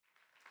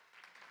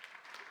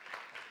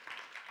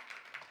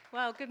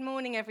Well, good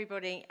morning,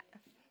 everybody.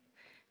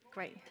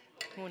 Great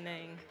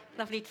morning.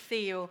 Lovely to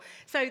see you all.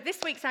 So this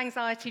week's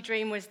anxiety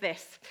dream was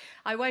this.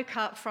 I woke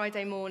up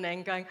Friday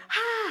morning going,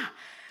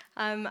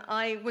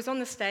 I was on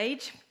the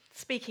stage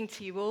speaking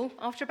to you all.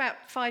 After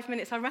about 5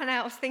 minutes, I ran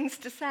out of things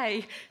to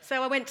say,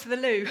 so I went to the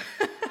loo.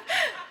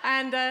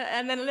 And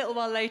then a little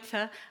while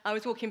later, I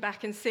was walking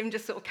back, and Sim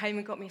just sort of came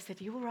and got me and said,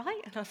 "Are you all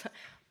right?" And I was like,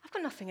 "I've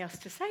got nothing else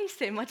to say,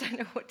 Sim. I don't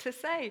know what to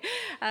say."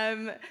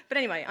 But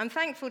anyway, I'm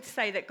thankful to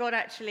say that God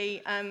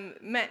actually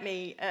met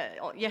me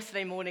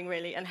yesterday morning,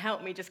 really, and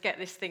helped me just get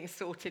this thing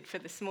sorted for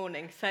this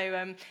morning.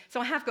 So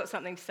I have got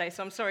something to say,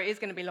 so I'm sorry it is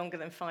going to be longer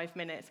than 5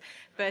 minutes.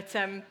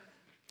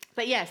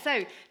 But yeah,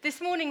 so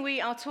this morning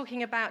we are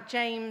talking about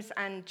James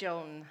and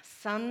John,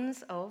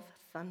 sons of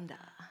thunder.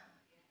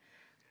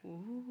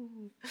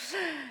 Ooh.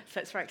 So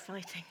it's very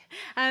exciting.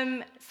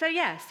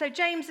 So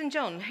James and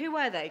John, who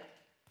were they?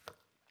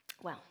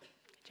 Well,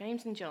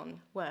 James and John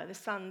were the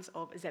sons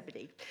of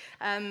Zebedee.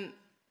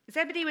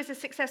 Zebedee was a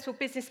successful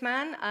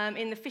businessman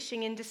in the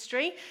fishing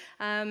industry,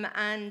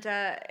 and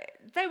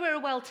they were a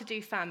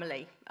well-to-do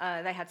family.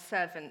 They had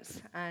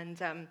servants,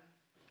 and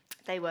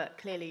they were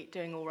clearly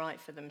doing all right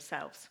for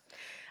themselves.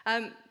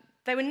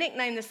 They were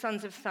nicknamed the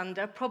Sons of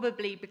Thunder,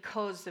 probably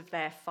because of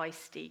their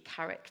feisty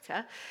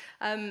character.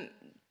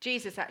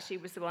 Jesus actually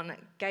was the one that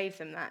gave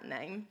them that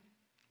name.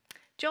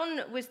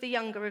 John was the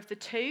younger of the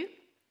two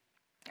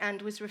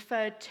and was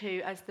referred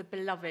to as the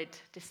beloved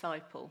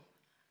disciple.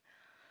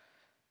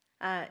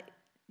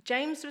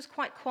 James was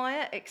quite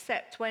quiet,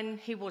 except when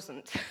he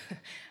wasn't.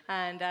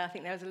 And I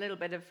think there was a little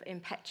bit of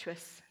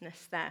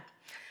impetuousness there.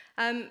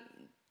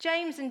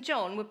 James and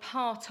John were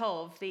part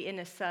of the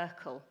inner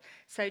circle,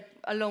 so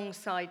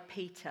alongside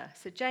Peter.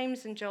 So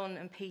James and John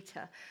and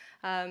Peter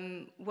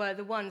were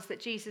the ones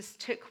that Jesus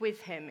took with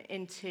him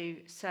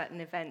into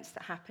certain events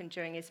that happened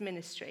during his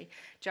ministry.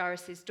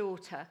 Jairus'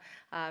 daughter,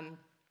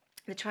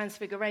 the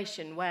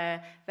Transfiguration,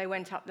 where they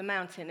went up the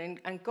mountain,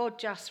 and God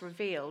just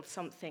revealed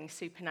something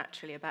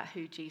supernaturally about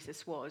who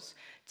Jesus was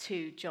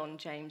to John,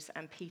 James,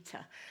 and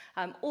Peter.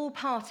 All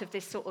part of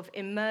this sort of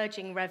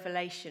emerging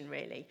revelation,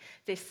 really,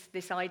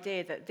 this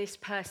idea that this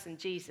person,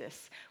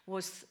 Jesus,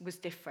 was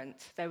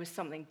different. There was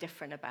something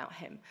different about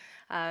him,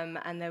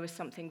 and there was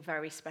something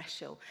very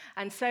special.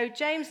 And so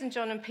James and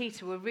John and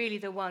Peter were really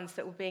the ones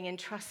that were being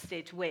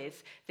entrusted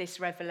with this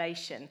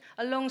revelation,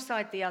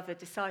 alongside the other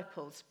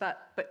disciples,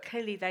 but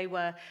clearly they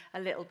were a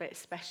little bit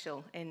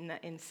special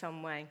in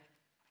some way.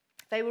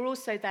 They were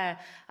also there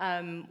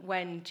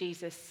when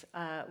Jesus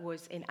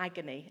was in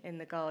agony in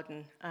the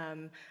Garden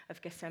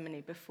of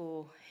Gethsemane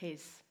before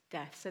his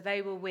death. So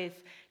they were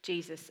with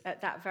Jesus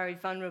at that very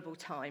vulnerable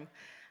time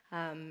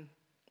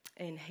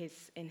in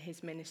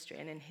his ministry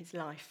and in his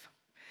life.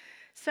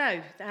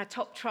 So, our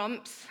top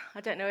trumps.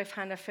 I don't know if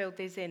Hannah filled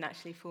these in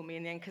actually for me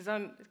in the end,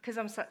 because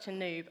I'm such a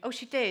noob. Oh,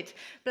 she did.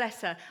 Bless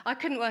her. I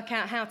couldn't work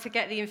out how to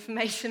get the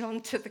information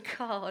onto the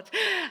card.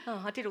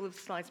 Oh, I did all the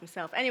slides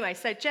myself. Anyway,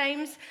 so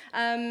James,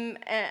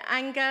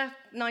 anger,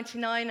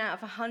 99 out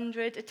of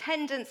 100.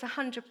 Attendance,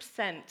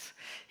 100%.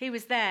 He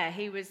was there.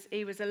 He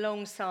was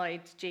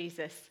alongside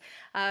Jesus.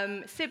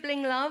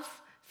 Sibling love,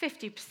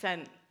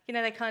 50%.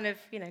 They kind of,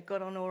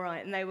 got on all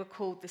right, and they were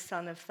called the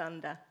Son of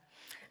Thunder.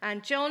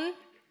 And John,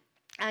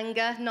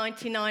 anger,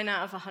 99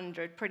 out of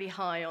 100, pretty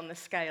high on the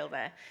scale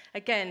there.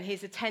 Again,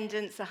 his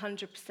attendance,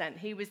 100%.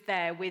 He was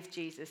there with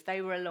Jesus.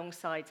 They were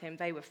alongside him.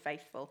 They were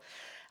faithful.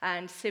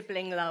 And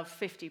sibling love,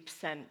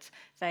 50%.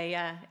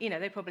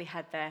 They probably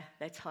had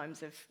their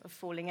times of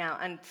falling out.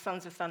 And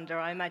Sons of Thunder,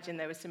 I imagine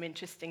there were some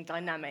interesting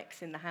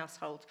dynamics in the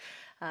household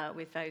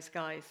with those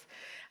guys.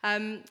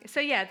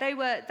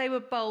 They were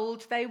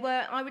bold.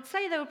 I would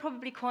say they were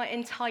probably quite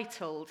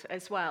entitled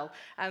as well.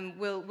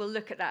 We'll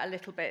look at that a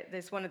little bit.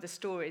 There's one of the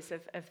stories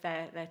of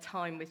their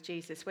time with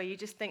Jesus where you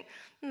just think,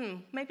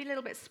 maybe a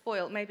little bit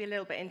spoilt, maybe a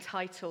little bit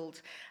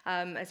entitled,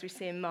 as we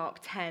see in Mark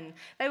 10.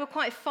 They were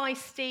quite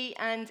feisty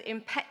and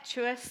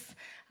impetuous,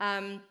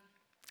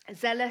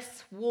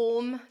 zealous,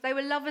 warm. They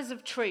were lovers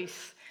of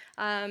truth,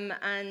 and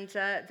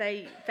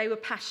they were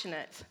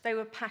passionate. They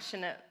were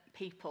passionate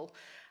people.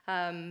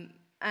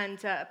 And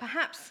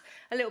perhaps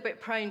a little bit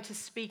prone to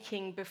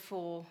speaking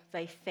before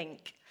they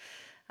think.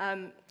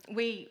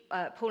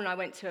 Paul and I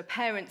went to a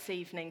parents'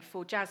 evening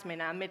for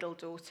Jasmine, our middle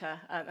daughter,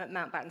 at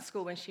Mountbatten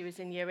School when she was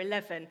in year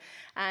 11.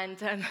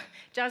 And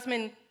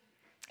Jasmine,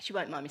 she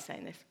won't mind me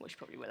saying this, well, she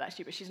probably will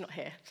actually, but she's not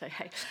here, so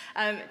hey.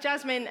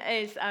 Jasmine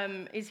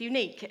is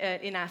unique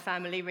in our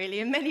family, really,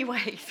 in many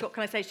ways. What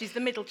can I say? She's the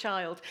middle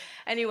child.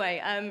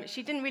 Anyway,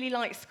 she didn't really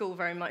like school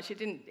very much. It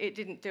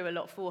didn't do a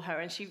lot for her,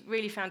 and she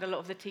really found a lot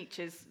of the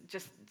teachers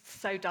just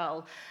so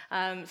dull.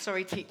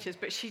 Sorry, teachers,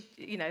 but she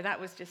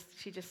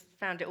just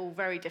found it all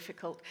very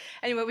difficult.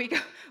 Anyway,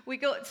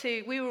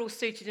 we were all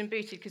suited and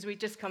booted because we'd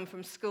just come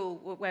from school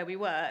where we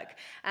work,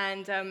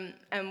 and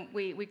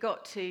we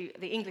got to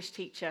the English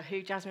teacher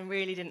who Jasmine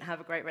really didn't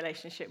have a great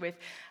relationship with,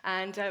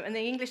 and the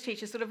English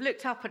teacher sort of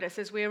looked up at us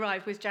as we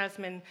arrived with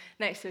Jasmine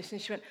next to us,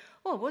 and she went,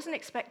 "Oh, I wasn't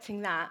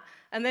expecting that,"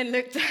 and then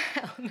looked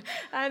down,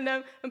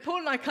 and Paul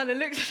and I kind of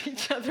looked at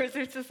each other as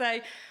if to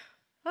say,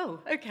 oh,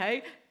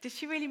 okay, did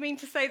she really mean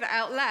to say that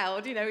out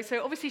loud?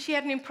 So obviously she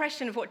had an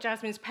impression of what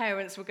Jasmine's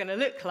parents were going to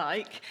look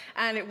like,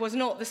 and it was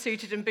not the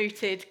suited and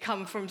booted,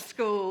 come from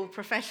school,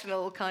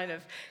 professional kind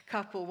of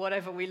couple,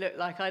 whatever we look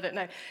like, I don't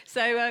know. So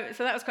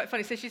that was quite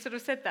funny. So she sort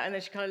of said that, and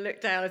then she kind of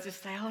looked down and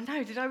just say, oh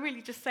no, did I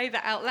really just say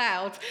that out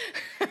loud?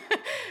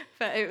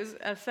 But it was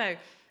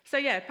So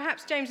yeah,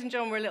 perhaps James and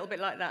John were a little bit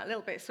like that, a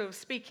little bit sort of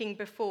speaking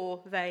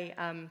before they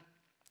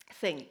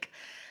think.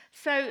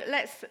 So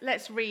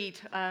let's read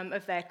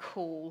of their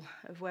call,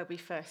 of where we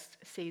first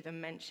see them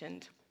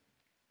mentioned.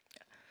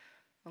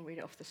 I'll read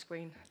it off the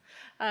screen.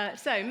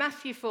 So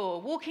Matthew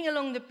 4, walking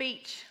along the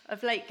beach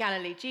of Lake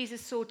Galilee, Jesus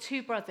saw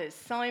two brothers,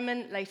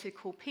 Simon, later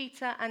called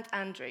Peter, and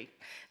Andrew.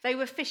 They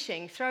were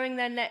fishing, throwing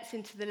their nets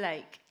into the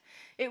lake.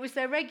 It was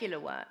their regular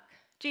work.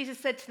 Jesus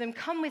said to them,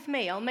 "Come with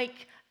me, I'll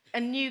make a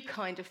new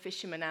kind of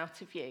fisherman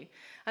out of you,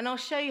 and I'll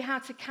show you how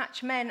to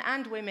catch men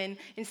and women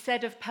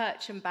instead of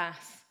perch and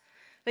bass."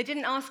 They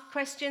didn't ask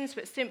questions,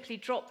 but simply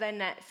dropped their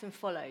nets and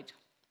followed.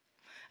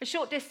 A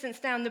short distance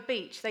down the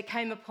beach, they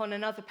came upon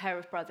another pair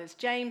of brothers,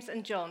 James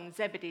and John,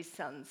 Zebedee's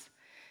sons.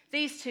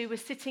 These two were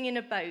sitting in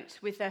a boat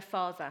with their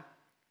father,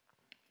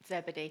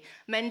 Zebedee,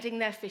 mending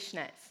their fish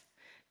nets.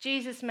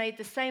 Jesus made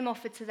the same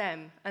offer to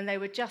them, and they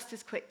were just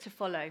as quick to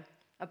follow,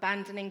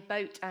 abandoning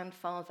boat and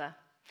father.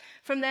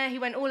 From there, he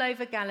went all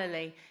over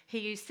Galilee. He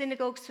used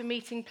synagogues for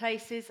meeting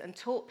places and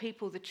taught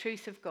people the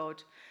truth of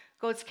God.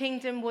 God's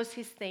kingdom was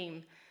his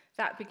theme.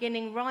 That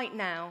beginning right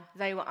now,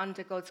 they were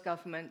under God's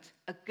government,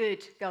 a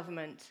good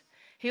government.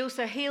 He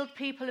also healed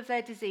people of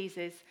their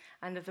diseases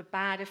and of the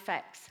bad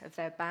effects of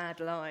their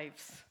bad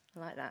lives. I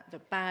like that, the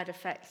bad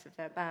effects of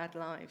their bad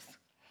lives.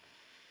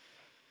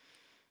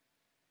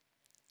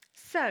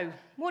 So,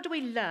 what do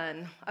we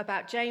learn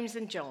about James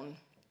and John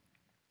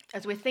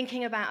as we're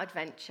thinking about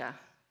adventure?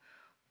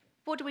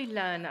 What do we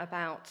learn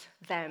about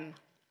them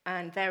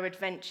and their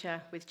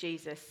adventure with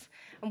Jesus?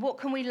 And what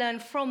can we learn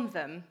from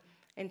them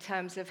in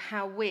terms of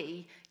how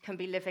we can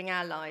be living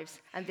our lives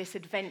and this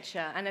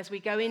adventure, and as we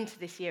go into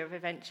this year of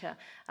adventure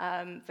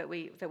that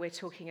we're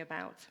talking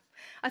about?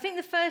 I think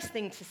the first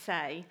thing to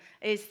say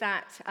is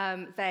that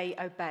they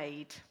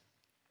obeyed.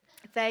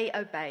 They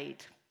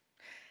obeyed.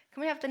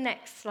 Can we have the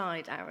next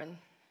slide, Aaron?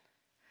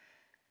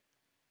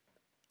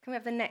 Can we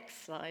have the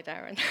next slide,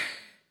 Aaron?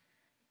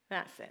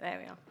 That's it, there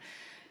we are.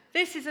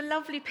 This is a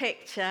lovely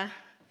picture.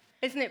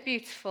 Isn't it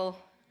beautiful?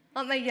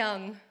 Aren't they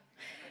young?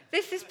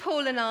 This is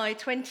Paul and I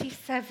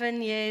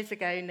 27 years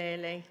ago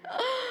nearly.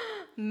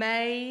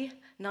 May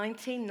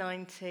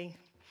 1990.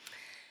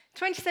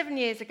 27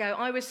 years ago,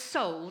 I was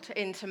sold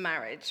into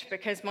marriage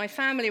because my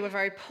family were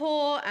very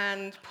poor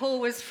and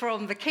Paul was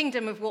from the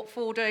kingdom of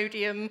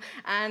Watfordodium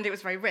and it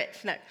was very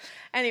rich. No.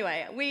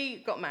 Anyway, we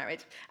got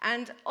married.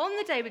 And on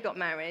the day we got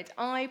married,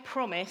 I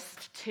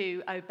promised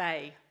to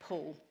obey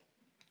Paul.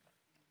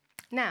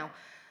 Now,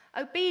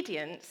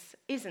 obedience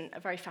isn't a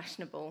very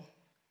fashionable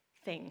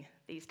thing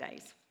these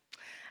days.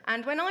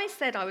 And when I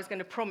said I was going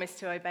to promise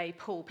to obey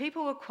Paul,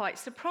 people were quite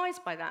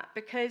surprised by that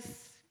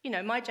because,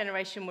 my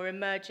generation were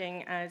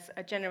emerging as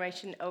a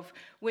generation of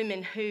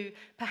women who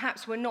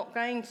perhaps were not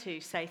going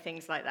to say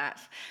things like that,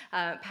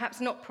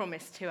 perhaps not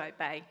promise to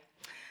obey.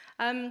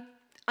 And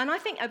I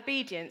think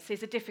obedience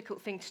is a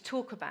difficult thing to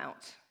talk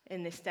about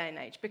in this day and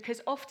age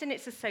because often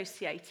it's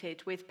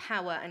associated with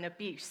power and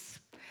abuse.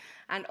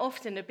 And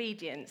often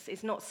obedience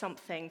is not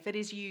something that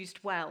is used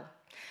well.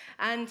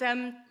 And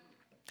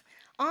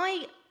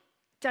I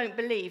don't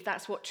believe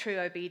that's what true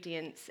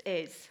obedience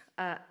is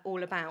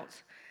all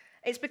about.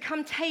 It's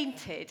become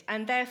tainted,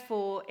 and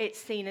therefore it's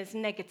seen as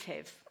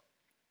negative.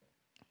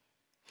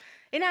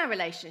 In our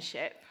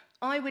relationship,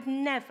 I would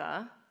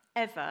never,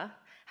 ever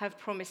have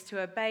promised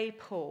to obey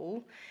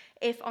Paul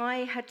if I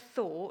had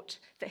thought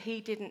that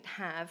he didn't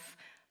have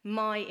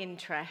my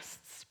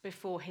interests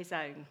before his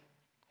own.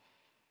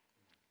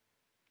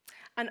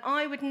 And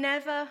I would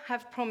never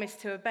have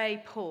promised to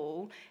obey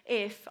Paul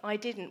if I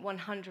didn't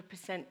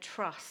 100%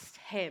 trust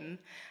him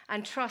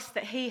and trust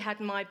that he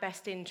had my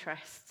best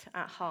interests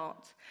at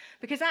heart.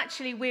 Because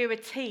actually we're a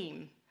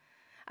team.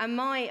 And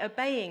my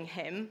obeying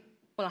him,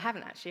 well, I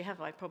haven't actually, have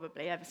I?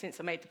 Probably, ever since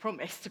I made the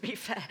promise, to be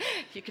fair.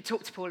 You could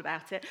talk to Paul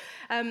about it.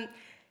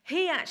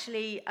 He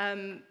actually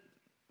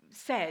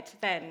said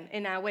then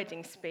in our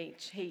wedding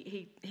speech,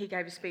 he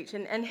gave a speech,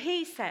 and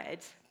he said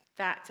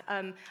that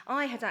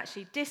I had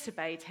actually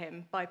disobeyed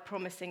him by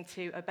promising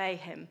to obey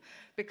him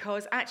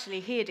because actually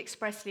he had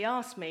expressly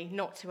asked me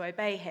not to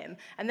obey him,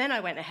 and then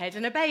I went ahead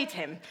and obeyed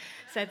him,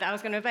 said that I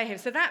was going to obey him.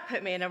 So that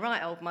put me in a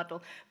right old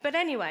muddle. But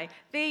anyway,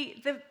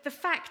 the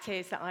fact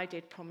is that I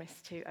did promise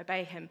to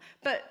obey him.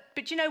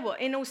 But you know what?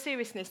 In all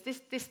seriousness,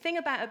 this thing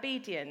about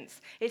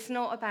obedience, it's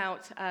not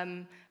about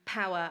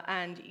power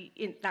and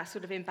that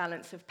sort of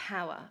imbalance of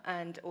power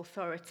and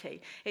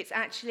authority. It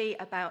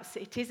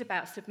is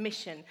about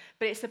submission,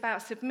 but it's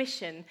about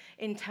submission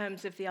in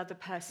terms of the other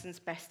person's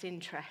best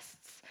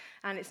interests,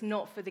 and it's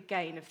not for the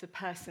gain of the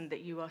person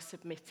that you are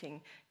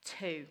submitting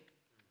to.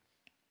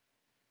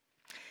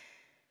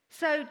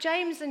 So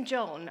James and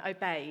John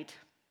obeyed.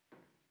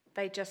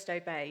 They just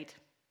obeyed.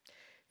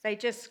 They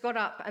just got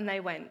up and they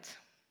went.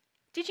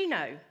 Did you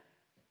know,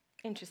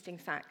 interesting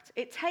fact,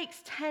 it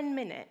takes 10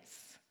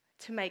 minutes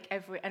to make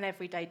an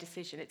everyday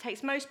decision. It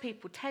takes most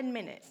people 10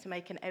 minutes to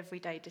make an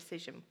everyday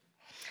decision.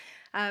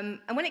 And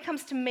when it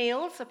comes to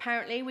meals,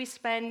 apparently, we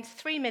spend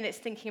 3 minutes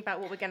thinking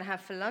about what we're going to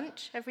have for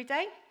lunch every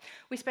day.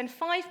 We spend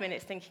 5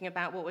 minutes thinking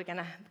about what we're going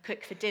to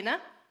cook for dinner,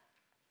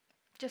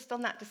 just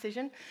on that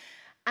decision.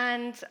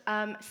 And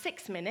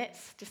 6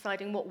 minutes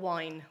deciding what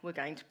wine we're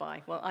going to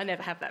buy. Well, I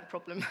never have that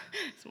problem.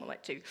 It's more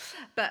like 2.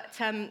 But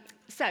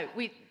so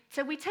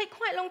we take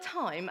quite a long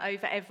time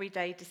over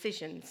everyday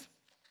decisions.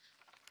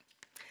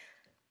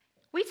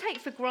 We take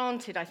for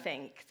granted, I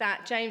think,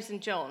 that James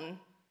and John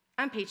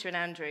and Peter and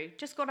Andrew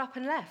just got up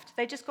and left.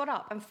 They just got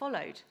up and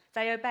followed.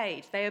 They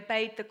obeyed. They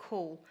obeyed the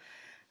call.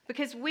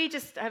 Because we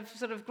just have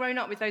sort of grown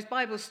up with those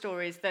Bible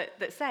stories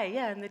that say,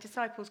 yeah, and the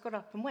disciples got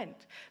up and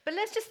went. But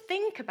let's just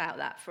think about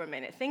that for a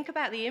minute. Think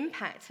about the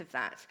impact of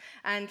that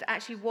and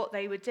actually what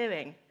they were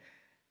doing.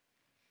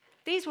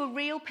 These were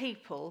real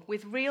people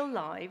with real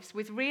lives,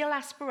 with real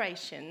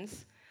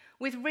aspirations,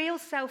 with real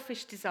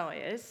selfish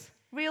desires,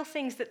 real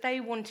things that they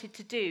wanted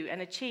to do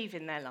and achieve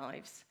in their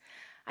lives.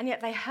 And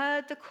yet they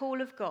heard the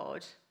call of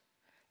God.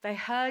 They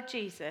heard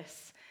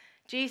Jesus.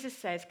 Jesus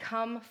says,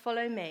 "Come,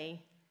 follow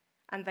me."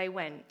 And they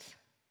went.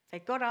 They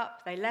got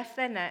up, they left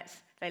their nets,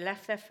 they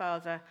left their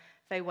father,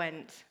 they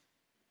went.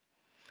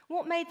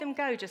 What made them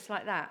go just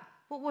like that?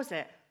 What was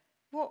it?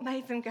 What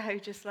made them go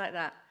just like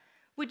that?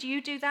 Would you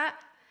do that?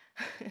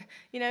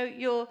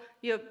 You're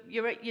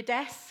at your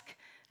desk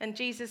and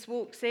Jesus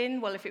walks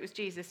in. Well, if it was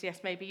Jesus,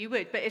 yes, maybe you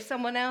would. But if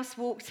someone else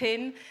walked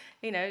in,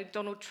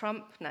 Donald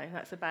Trump, no,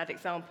 that's a bad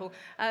example.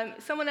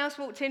 Someone else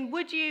walked in,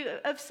 would you,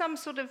 of some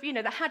sort of,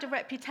 that had a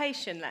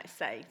reputation, let's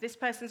say. This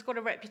person's got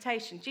a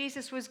reputation.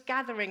 Jesus was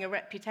gathering a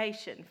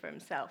reputation for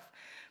himself.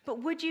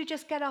 But would you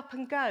just get up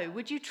and go?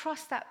 Would you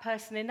trust that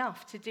person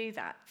enough to do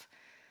that?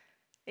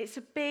 It's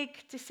a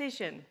big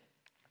decision.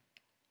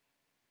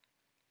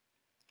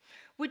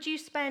 Would you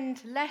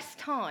spend less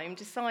time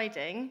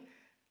deciding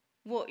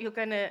what you're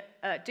going to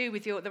do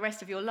with the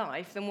rest of your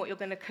life than what you're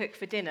going to cook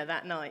for dinner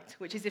that night,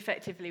 which is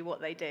effectively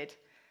what they did?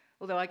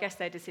 Although I guess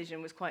their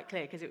decision was quite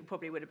clear because it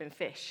probably would have been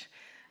fish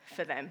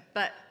for them.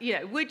 But,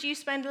 would you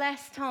spend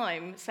less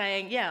time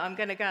saying, yeah, I'm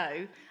going to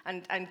go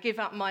and give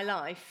up my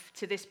life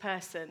to this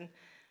person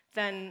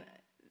than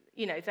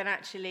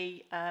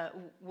actually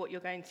what you're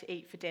going to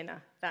eat for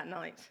dinner that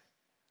night?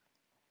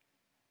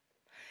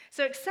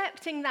 So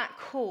accepting that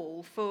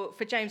call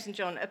for James and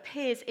John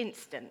appears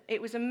instant.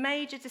 It was a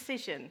major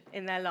decision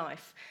in their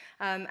life,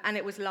 and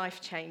it was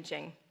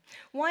life-changing.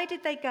 Why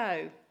did they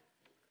go?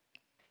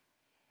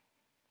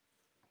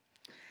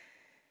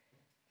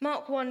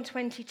 Mark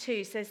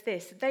 1:22 says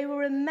this, "They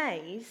were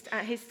amazed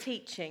at his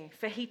teaching,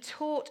 for he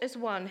taught as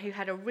one who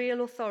had a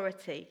real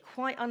authority,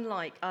 quite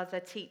unlike other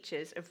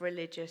teachers of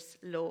religious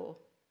law."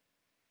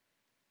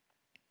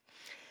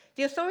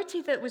 The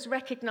authority that was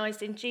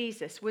recognized in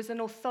Jesus was an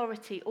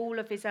authority all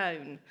of his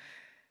own.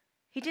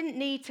 He didn't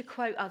need to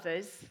quote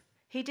others.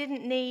 He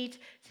didn't need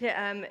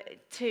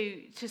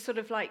to sort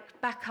of like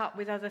back up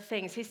with other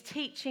things. His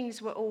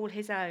teachings were all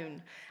his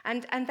own.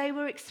 And they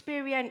were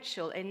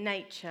experiential in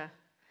nature.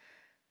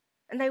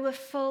 And they were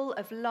full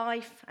of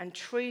life and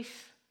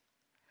truth.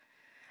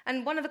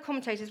 And one of the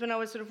commentators, when I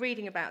was sort of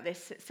reading about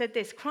this, said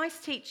this: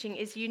 Christ's teaching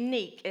is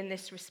unique in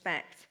this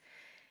respect.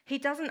 He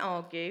doesn't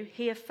argue,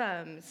 he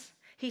affirms.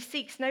 He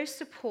seeks no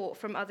support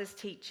from others'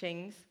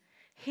 teachings.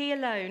 He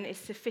alone is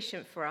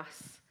sufficient for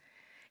us.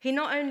 He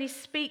not only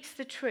speaks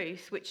the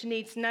truth, which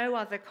needs no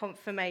other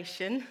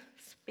confirmation,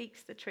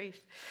 speaks the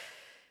truth,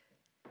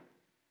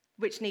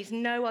 which needs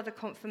no other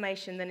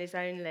confirmation than his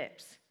own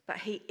lips, but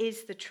he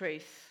is the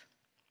truth.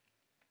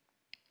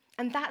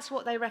 And that's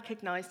what they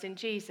recognized in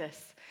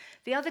Jesus.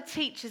 The other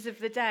teachers of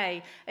the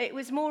day, it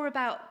was more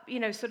about,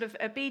 sort of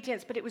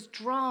obedience, but it was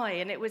dry,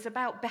 and it was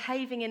about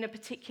behaving in a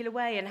particular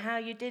way and how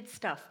you did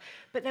stuff.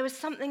 But there was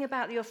something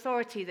about the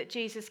authority that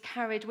Jesus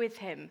carried with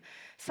him,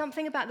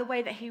 something about the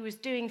way that he was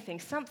doing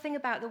things, something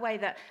about the way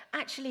that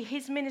actually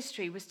his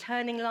ministry was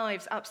turning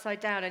lives upside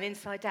down and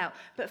inside out,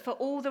 but for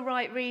all the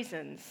right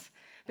reasons.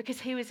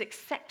 Because he was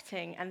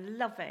accepting and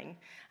loving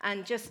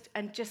and just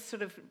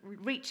sort of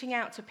reaching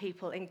out to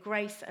people in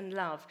grace and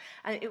love.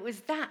 And it was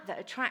that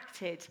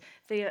attracted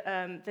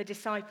the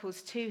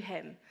disciples to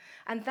him.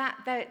 And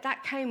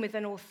that came with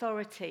an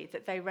authority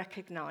that they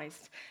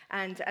recognized.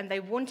 And they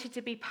wanted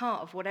to be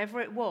part of whatever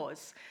it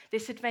was,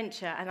 this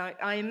adventure. And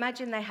I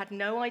imagine they had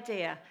no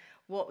idea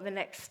what the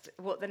next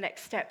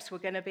steps were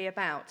going to be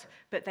about.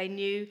 But they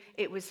knew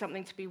it was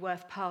something to be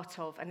worth part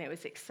of, and it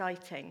was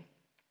exciting.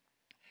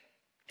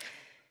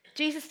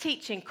 Jesus'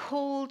 teaching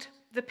called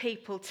the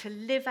people to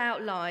live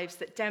out lives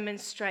that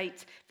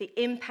demonstrate the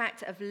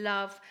impact of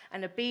love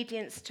and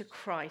obedience to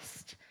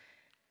Christ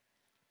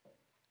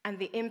and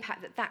the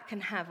impact that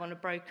can have on a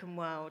broken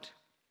world.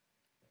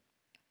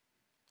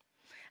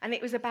 And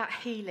it was about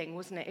healing,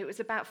 wasn't it? It was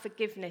about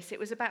forgiveness. It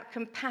was about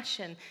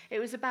compassion. It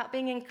was about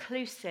being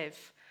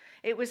inclusive.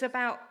 It was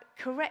about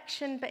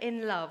correction, but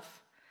in love.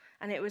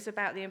 and it was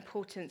about the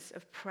importance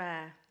of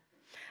prayer.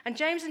 And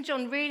James and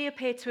John really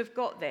appear to have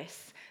got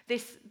this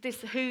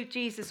who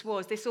Jesus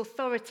was, this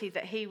authority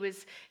that he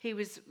was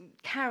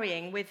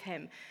carrying with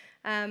him.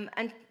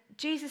 And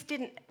Jesus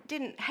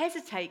didn't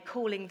hesitate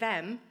calling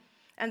them,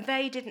 and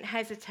they didn't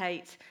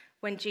hesitate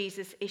when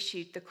Jesus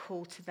issued the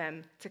call to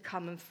them to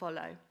come and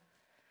follow.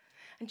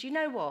 And do you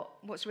know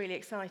what's really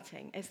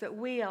exciting is that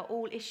we are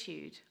all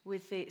issued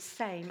with the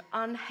same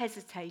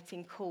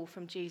unhesitating call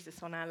from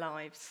Jesus on our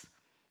lives.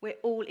 We're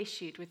all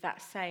issued with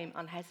that same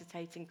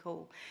unhesitating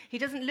call. He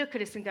doesn't look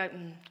at us and go,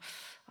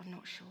 I'm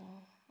not sure.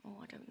 Oh,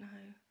 I don't know.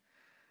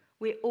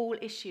 We're all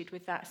issued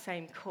with that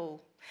same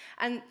call.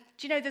 And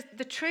do you know,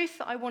 the truth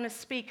that I want to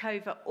speak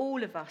over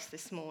all of us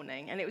this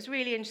morning, and it was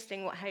really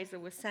interesting what Hazel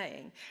was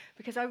saying,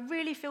 because I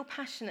really feel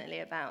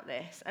passionately about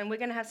this, and we're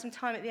going to have some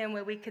time at the end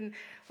where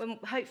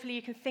hopefully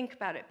you can think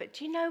about it. But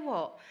do you know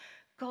what?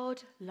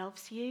 God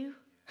loves you,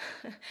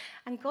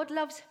 and God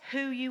loves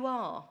who you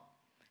are.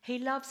 He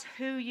loves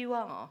who you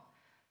are.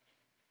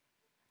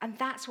 And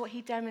that's what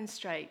he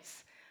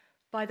demonstrates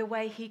by the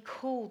way he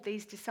called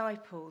these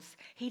disciples.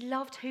 He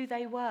loved who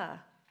they were.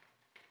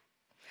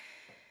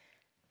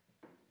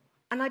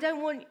 And I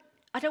don't want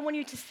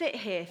you to sit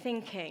here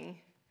thinking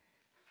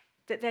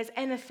that there's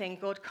anything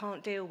God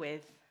can't deal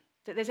with,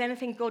 that there's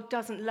anything God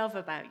doesn't love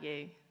about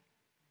you,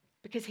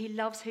 because he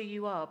loves who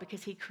you are,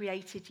 because he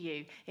created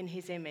you in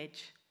his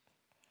image.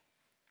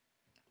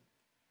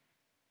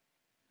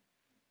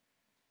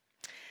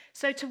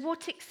 So to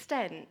what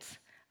extent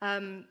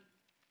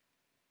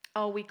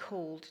are we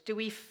called? Do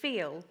we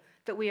feel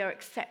that we are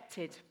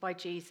accepted by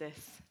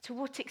Jesus? To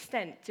what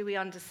extent do we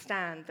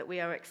understand that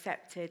we are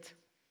accepted?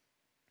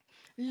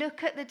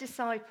 Look at the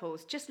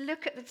disciples. Just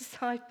look at the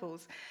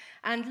disciples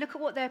and look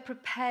at what they're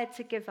prepared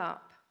to give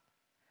up.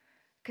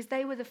 Because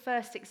they were the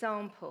first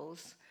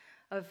examples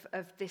of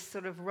this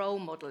sort of role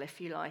model, if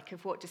you like,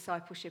 of what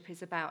discipleship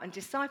is about. And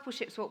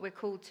discipleship's what we're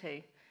called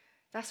to.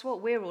 That's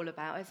what we're all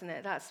about, isn't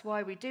it? That's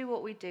why we do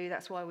what we do.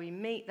 That's why we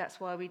meet.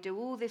 That's why we do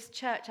all this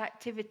church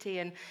activity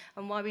and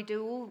why we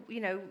do all,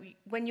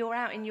 when you're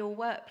out in your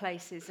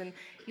workplaces and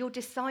you're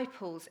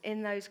disciples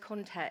in those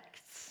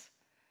contexts.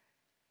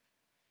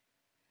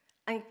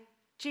 And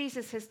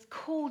Jesus has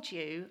called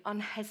you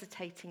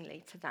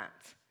unhesitatingly to that.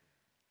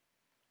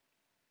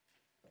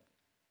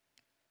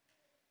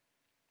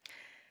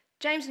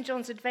 James and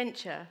John's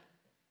adventure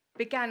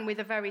began with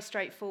a very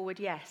straightforward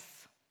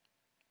yes.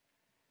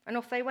 And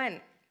off they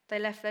went. They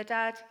left their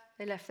dad,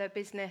 they left their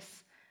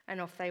business, and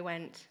off they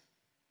went.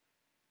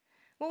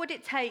 What would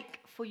it take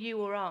for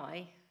you or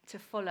I to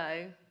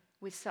follow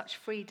with such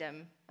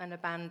freedom and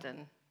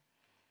abandon?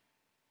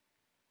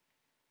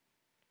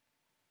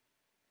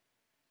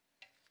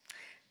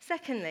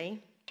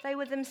 Secondly, they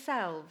were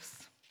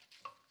themselves.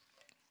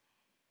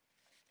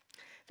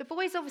 The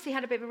boys obviously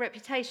had a bit of a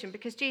reputation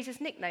because Jesus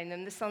nicknamed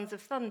them the Sons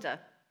of Thunder.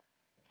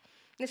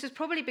 This was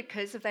probably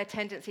because of their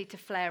tendency to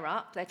flare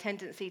up, their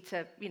tendency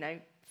to,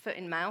 foot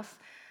in mouth,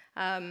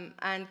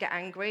 and get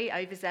angry,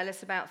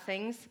 overzealous about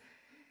things.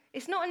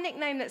 It's not a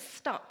nickname that's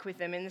stuck with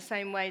them in the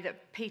same way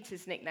that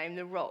Peter's nickname,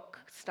 the Rock,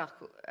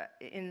 stuck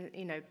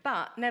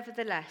but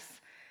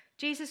nevertheless,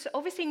 Jesus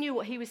obviously knew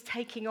what he was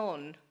taking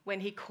on when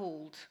he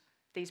called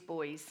these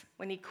boys,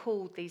 when he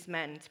called these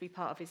men to be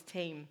part of his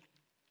team.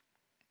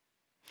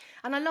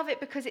 And I love it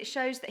because it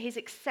shows that he's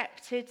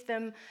accepted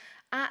them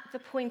at the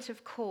point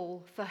of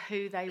call for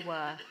who they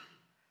were.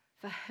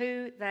 For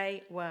who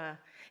they were.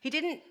 He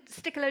didn't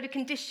stick a load of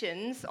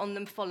conditions on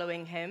them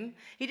following him.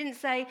 He didn't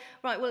say,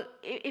 right, well,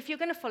 if you're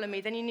going to follow me,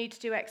 then you need to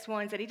do X,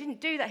 Y, and Z. He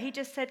didn't do that. He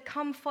just said,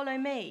 come follow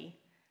me.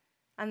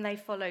 And they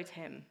followed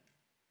him.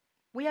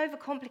 We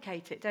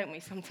overcomplicate it, don't we,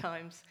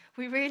 sometimes?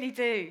 We really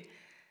do.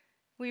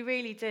 We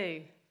really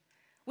do.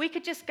 We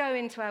could just go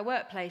into our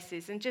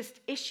workplaces and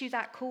just issue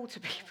that call to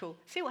people.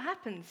 See what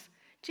happens.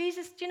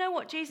 Jesus, do you know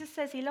what? Jesus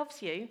says he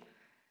loves you.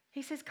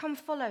 He says, come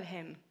follow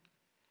him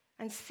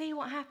and see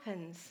what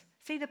happens.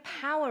 See the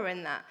power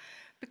in that.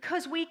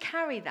 Because we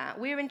carry that,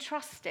 we're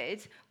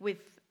entrusted with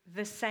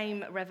the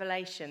same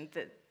revelation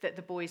that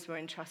the boys were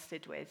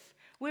entrusted with.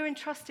 We're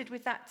entrusted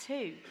with that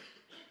too.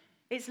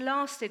 It's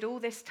lasted all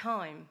this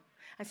time.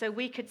 And so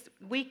we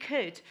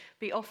could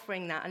be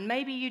offering that. And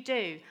maybe you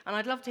do. And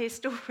I'd love to hear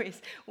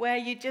stories where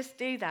you just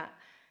do that.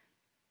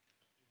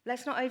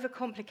 Let's not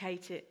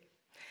overcomplicate it.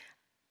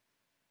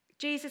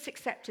 Jesus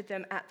accepted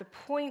them at the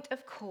point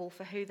of call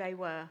for who they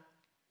were.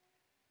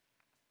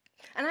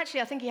 And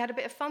actually, I think he had a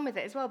bit of fun with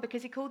it as well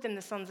because he called them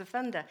the Sons of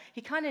Thunder. He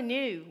kind of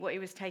knew what he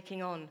was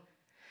taking on.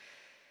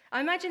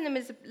 I imagine them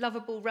as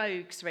lovable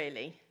rogues,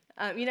 really.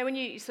 When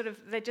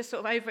they're just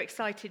sort of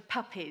overexcited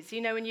puppies.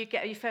 When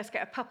you first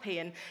get a puppy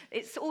and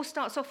it all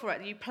starts off all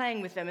right, you playing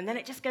with them, and then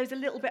it just goes a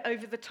little bit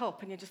over the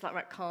top, and you're just like,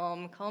 right,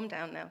 calm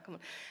down now, come on.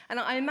 And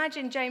I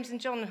imagine James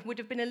and John would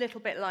have been a little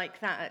bit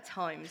like that at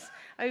times,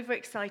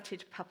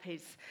 overexcited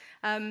puppies.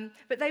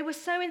 But they were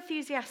so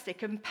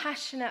enthusiastic and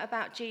passionate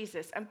about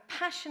Jesus and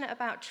passionate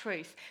about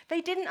truth.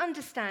 They didn't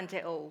understand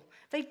it all.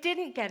 They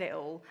didn't get it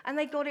all, and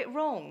they got it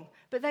wrong.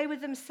 but they were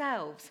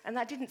themselves, and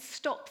that didn't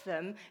stop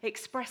them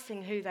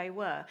expressing who they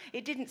were.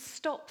 It didn't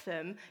stop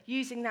them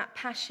using that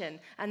passion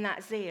and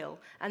that zeal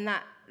and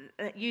that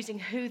using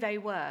who they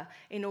were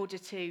in order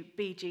to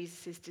be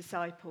Jesus'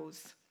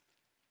 disciples.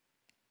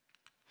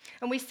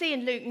 And we see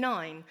in Luke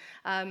 9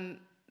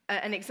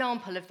 an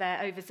example of their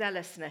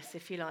overzealousness,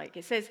 if you like.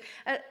 It says,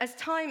 as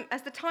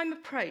the time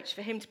approached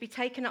for him to be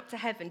taken up to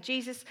heaven,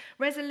 Jesus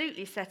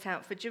resolutely set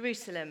out for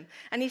Jerusalem,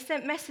 and he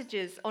sent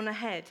messengers on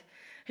ahead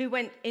who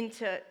went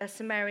into a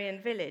Samaritan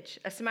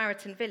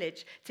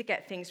village to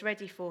get things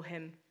ready for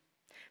him.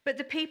 But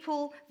the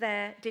people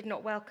there did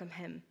not welcome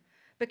him,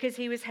 because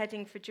he was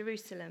heading for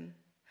Jerusalem.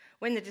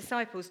 When the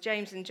disciples,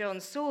 James and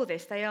John, saw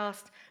this, they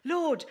asked,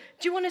 "Lord,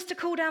 do you want us to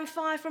call down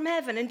fire from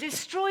heaven and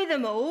destroy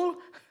them all?"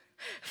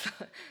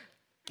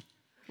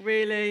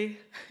 Really?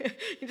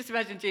 You can just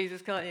imagine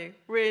Jesus, can't you?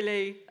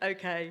 Really?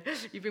 Okay.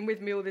 You've been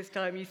with me all this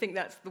time. You think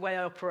that's the way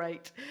I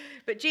operate.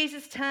 But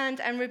Jesus turned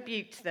and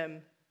rebuked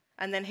them.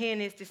 And then he and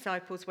his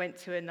disciples went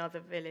to another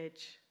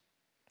village.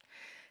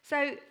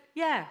 So,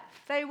 yeah,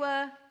 they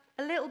were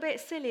a little bit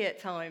silly at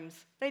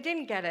times. They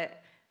didn't get it.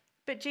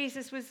 But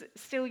Jesus was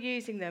still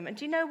using them. And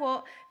do you know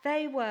what?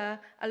 They were,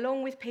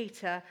 along with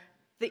Peter,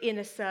 the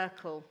inner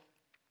circle.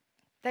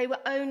 They were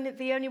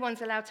the only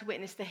ones allowed to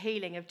witness the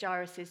healing of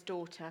Jairus'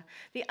 daughter.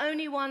 The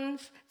only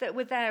ones that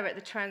were there at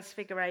the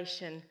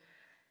transfiguration.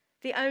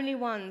 The only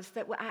ones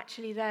that were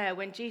actually there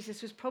when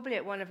Jesus was probably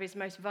at one of his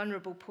most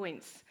vulnerable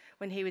points,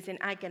 when he was in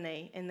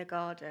agony in the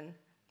garden.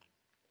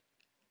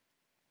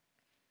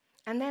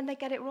 And then they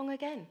get it wrong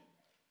again.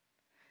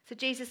 So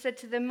Jesus said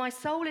to them, "My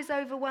soul is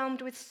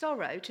overwhelmed with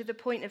sorrow to the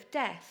point of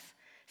death.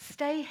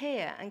 Stay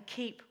here and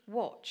keep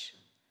watch."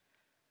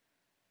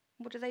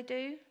 What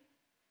do?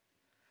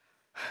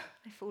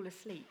 They fall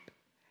asleep.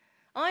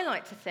 I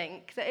like to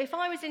think that if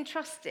I was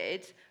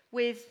entrusted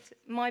with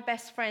my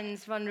best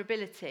friend's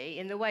vulnerability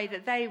in the way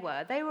that they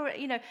were,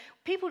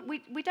 people,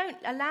 we don't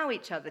allow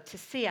each other to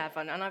see our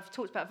vulnerability, and I've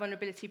talked about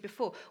vulnerability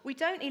before. We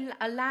don't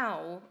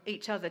allow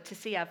each other to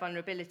see our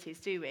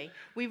vulnerabilities, do we?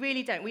 We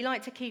really don't. We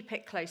like to keep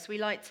it close. We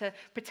like to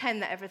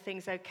pretend that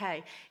everything's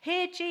okay.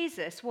 Here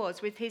Jesus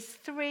was with his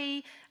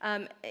three,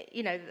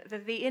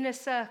 the inner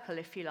circle,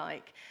 if you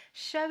like,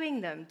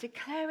 showing them,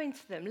 declaring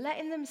to them,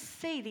 letting them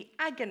see the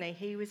agony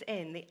he was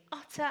in, the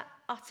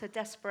utter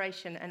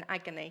desperation and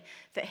agony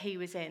that he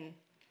was in.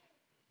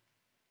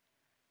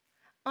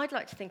 I'd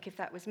like to think if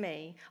that was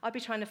me, I'd be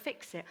trying to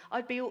fix it. I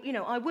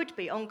would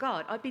be on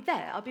guard. I'd be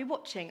there. I'd be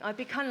watching. I'd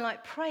be kind of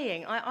like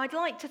praying. I'd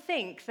like to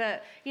think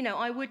that,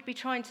 I would be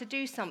trying to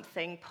do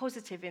something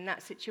positive in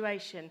that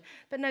situation.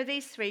 But no,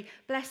 these three,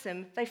 bless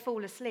them, they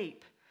fall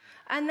asleep.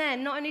 And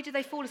then not only do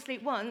they fall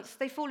asleep once,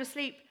 they fall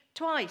asleep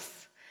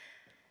twice.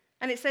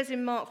 And it says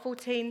in Mark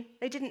 14,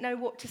 they didn't know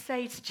what to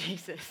say to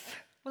Jesus.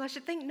 Well, I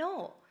should think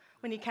not.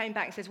 When he came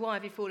back and says, "Why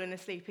have you fallen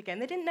asleep again?"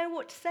 They didn't know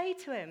what to say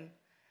to him.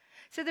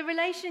 So the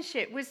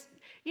relationship was,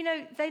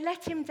 they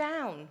let him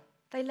down.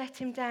 They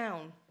let him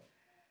down.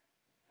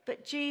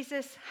 But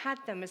Jesus had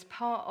them as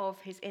part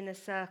of his inner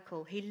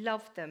circle. He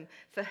loved them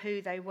for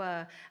who they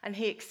were, and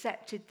he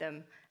accepted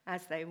them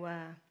as they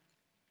were.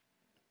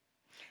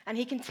 And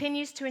he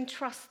continues to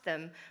entrust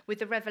them with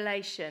the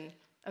revelation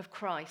of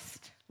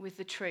Christ, with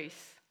the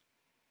truth.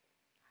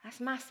 That's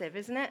massive,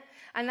 isn't it?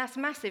 And that's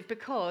massive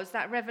because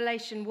that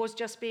revelation was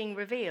just being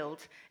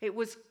revealed. It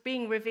was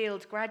being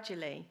revealed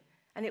gradually.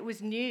 And it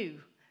was new.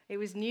 It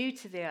was new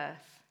to the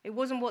earth. It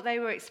wasn't what they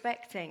were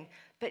expecting.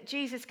 But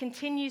Jesus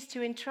continues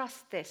to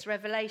entrust this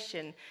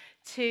revelation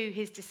to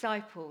his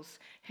disciples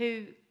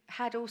who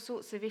had all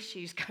sorts of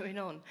issues going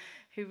on,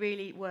 who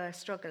really were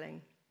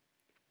struggling.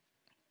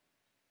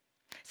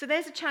 So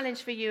there's a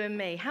challenge for you and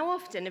me. How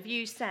often have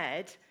you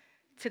said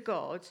to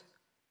God,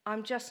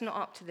 "I'm just not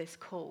up to this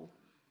call,"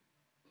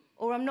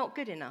 or "I'm not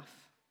good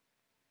enough.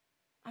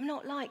 I'm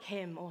not like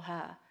him or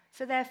her,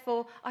 so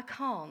therefore I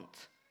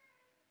can't"?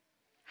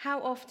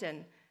 How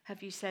often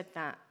have you said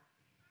that?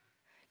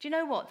 Do you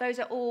know what? Those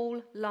are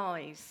all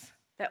lies.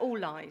 They're all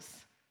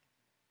lies.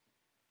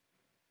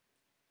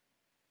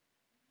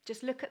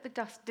 Just look at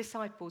the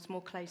disciples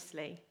more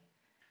closely.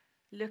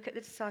 Look at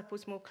the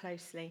disciples more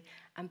closely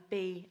and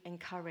be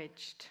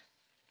encouraged.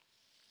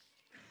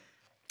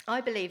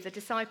 I believe the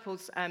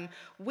disciples'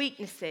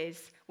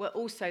 weaknesses were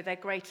also their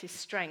greatest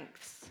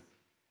strengths.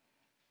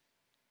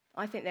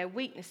 I think their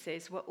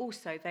weaknesses were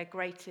also their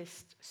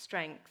greatest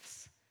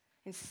strengths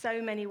in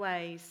so many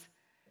ways.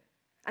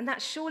 And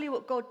that's surely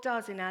what God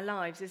does in our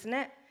lives, isn't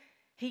it?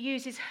 He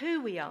uses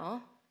who we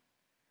are,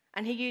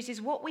 and he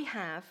uses what we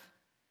have,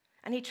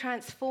 and he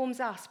transforms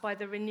us by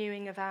the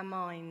renewing of our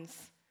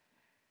minds.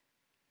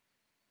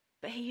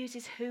 But he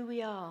uses who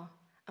we are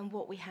and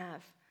what we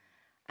have,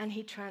 and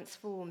he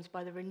transforms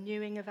by the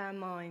renewing of our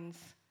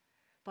minds,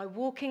 by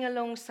walking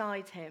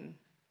alongside him,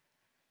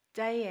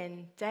 day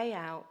in, day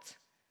out,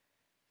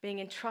 being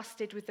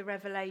entrusted with the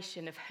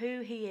revelation of who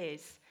he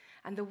is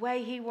and the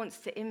way he wants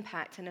to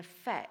impact and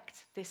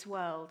affect this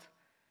world.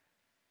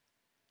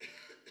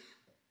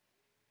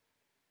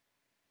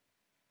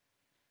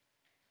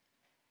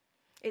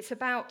 It's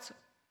about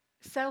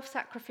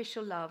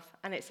self-sacrificial love,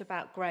 and it's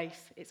about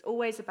grace. It's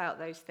always about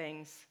those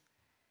things.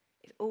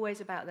 It's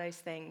always about those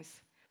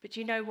things. But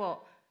you know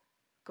what?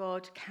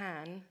 God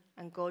can,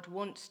 and God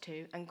wants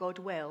to, and God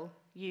will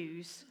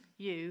use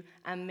you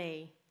and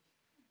me.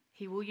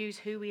 He will use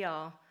who we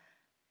are,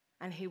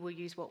 and he will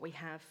use what we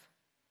have.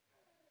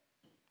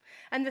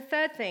 And the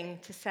third thing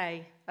to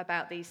say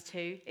about these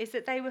two is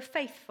that they were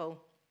faithful.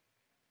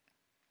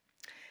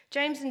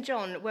 James and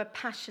John were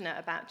passionate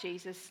about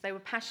Jesus. They were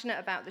passionate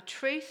about the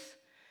truth,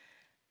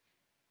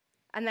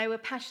 and they were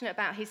passionate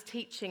about his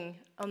teaching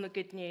on the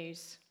good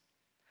news.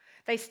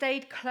 They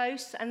stayed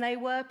close, and they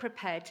were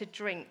prepared to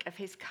drink of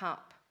his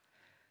cup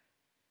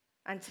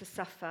and to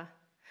suffer.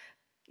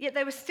 Yet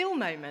there were still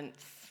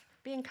moments,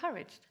 be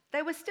encouraged,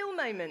 there were still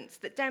moments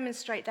that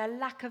demonstrate their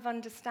lack of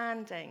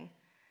understanding.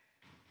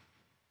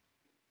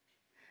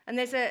 And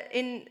there's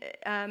in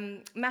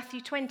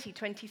Matthew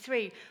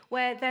 20:23,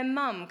 where their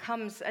mum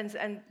comes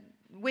and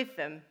with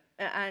them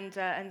and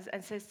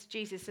says to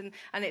Jesus,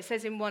 and it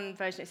says in one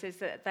version, it says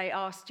that they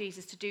ask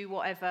Jesus to do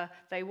whatever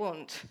they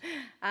want.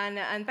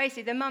 And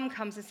basically their mum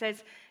comes and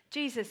says,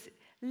 Jesus,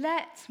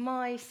 let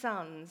my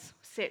sons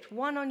sit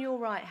one on your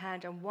right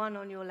hand and one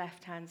on your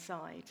left hand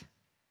side.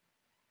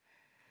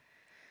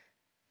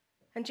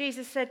 And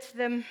Jesus said to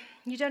them,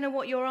 you don't know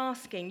what you're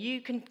asking.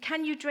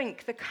 Can you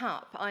drink the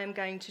cup I am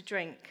going to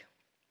drink?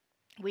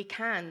 We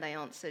can, they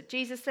answered.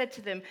 Jesus said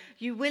to them,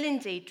 you will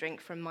indeed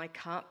drink from my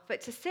cup, but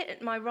to sit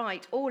at my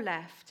right or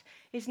left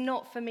is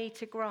not for me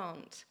to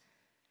grant.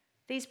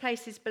 These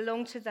places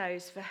belong to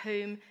those for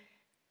whom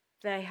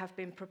they have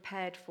been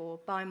prepared for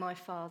by my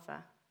Father.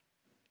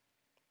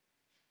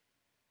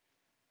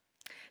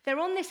 They're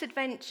on this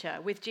adventure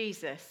with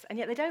Jesus, and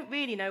yet they don't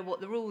really know what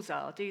the rules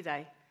are, do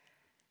they?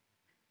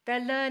 They're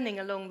learning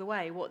along the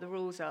way what the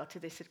rules are to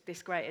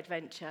this great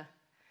adventure.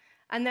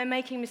 And they're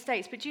making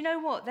mistakes. But do you know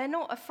what? They're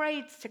not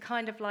afraid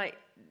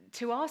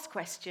to ask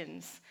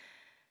questions.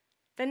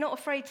 They're not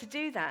afraid to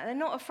do that. They're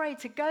not afraid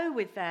to go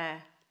with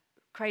their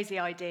crazy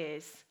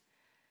ideas.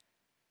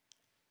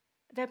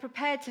 They're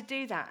prepared to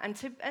do that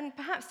and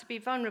perhaps to be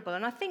vulnerable.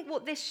 And I think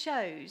what this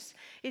shows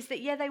is that,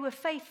 they were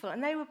faithful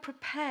and they were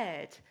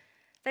prepared.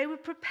 They were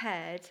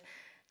prepared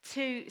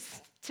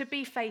to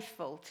be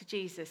faithful to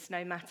Jesus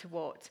no matter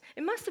what.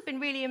 It must have been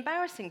really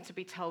embarrassing to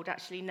be told,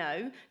 actually,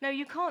 no,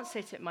 you can't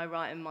sit at my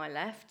right and my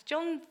left.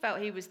 John felt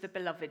he was the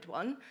beloved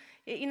one.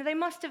 They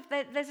must have,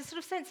 there's a sort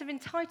of sense of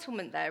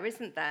entitlement there,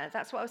 isn't there?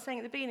 That's what I was saying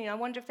at the beginning. I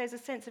wonder if there's a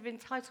sense of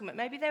entitlement.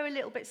 Maybe they're a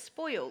little bit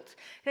spoilt.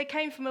 They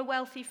came from a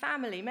wealthy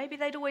family. Maybe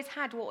they'd always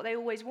had what they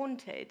always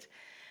wanted.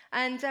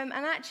 And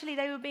actually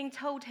they were being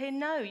told here,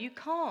 no, you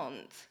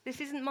can't. This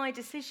isn't my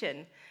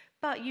decision.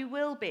 But you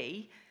will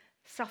be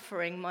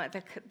suffering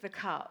the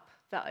cup,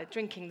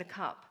 drinking the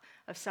cup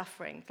of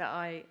suffering that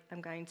I am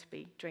going to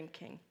be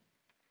drinking.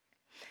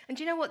 And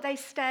do you know what? They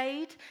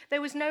stayed. There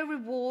was no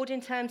reward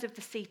in terms of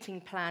the seating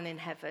plan in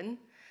heaven.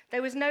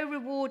 There was no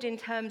reward in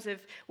terms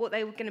of what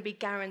they were going to be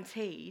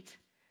guaranteed.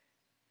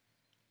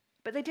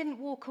 But they didn't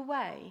walk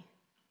away.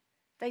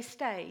 They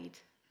stayed.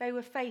 They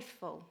were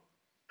faithful.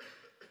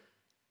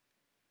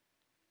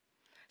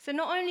 So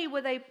not only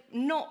were they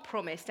not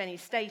promised any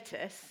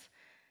status,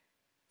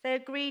 they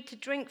agreed to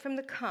drink from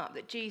the cup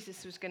that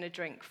Jesus was going to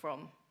drink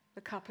from,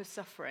 the cup of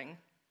suffering.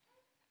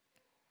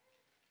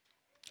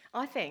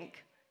 I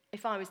think,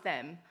 if I was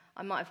them,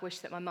 I might have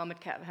wished that my mum had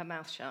kept her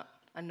mouth shut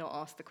and not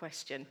asked the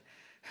question.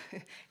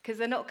 Because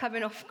they're not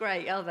coming off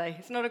great, are they?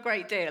 It's not a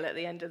great deal at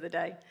the end of the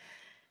day.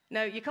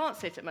 No, you can't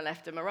sit at my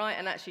left and my right,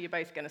 and actually you're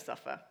both going to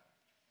suffer.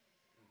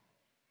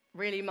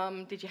 Really,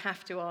 Mum, did you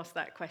have to ask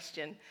that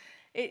question?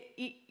 It's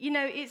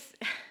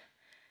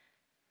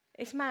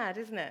mad,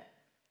 isn't it?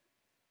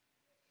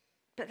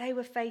 But they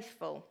were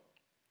faithful.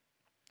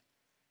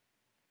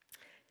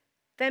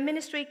 Their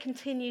ministry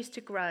continues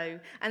to grow,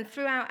 and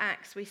throughout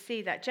Acts we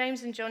see that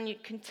James and John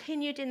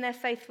continued in their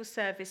faithful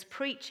service,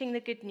 preaching the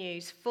good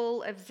news,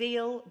 full of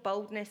zeal,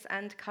 boldness,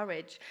 and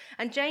courage.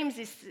 And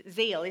James's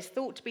zeal is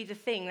thought to be the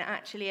thing that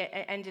actually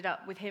ended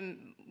up with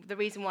him, the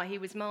reason why he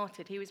was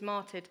martyred. He was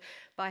martyred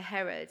by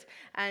Herod,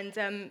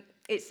 and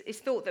it's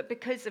thought that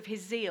because of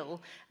his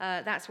zeal,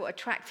 that's what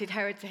attracted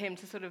Herod to him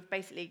to sort of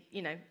basically,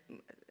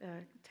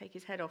 take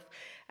his head off.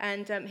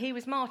 And he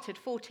was martyred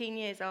 14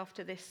 years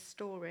after this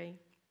story.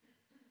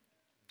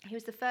 He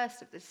was the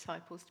first of the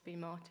disciples to be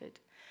martyred.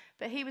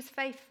 But he was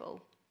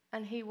faithful,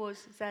 and he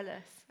was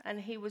zealous, and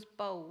he was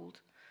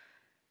bold.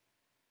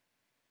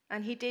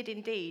 And he did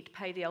indeed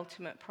pay the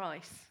ultimate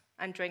price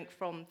and drink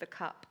from the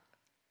cup.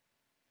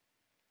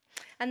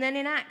 And then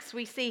in Acts,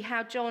 we see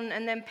how John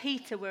and then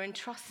Peter were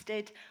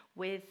entrusted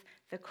with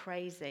the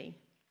crazy.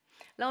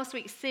 Last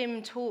week,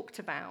 Sim talked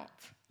about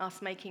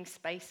us making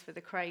space for the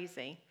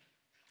crazy.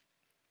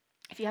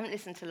 If you haven't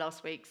listened to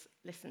last week's,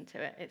 listen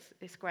to it.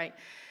 It's great.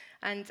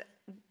 And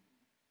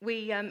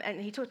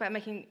and he talked about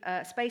making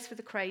space for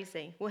the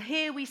crazy. Well,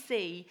 here we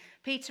see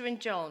Peter and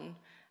John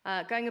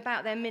going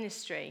about their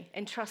ministry,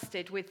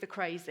 entrusted with the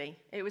crazy.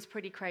 It was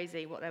pretty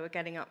crazy what they were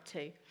getting up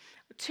to.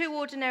 Two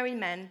ordinary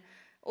men,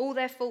 all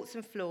their faults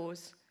and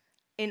flaws,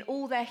 in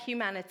all their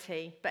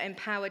humanity, but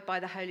empowered by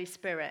the Holy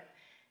Spirit,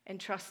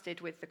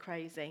 entrusted with the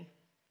crazy.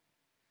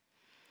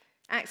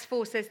 Acts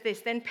 4 says this,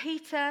 "Then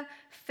Peter,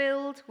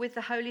 filled with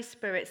the Holy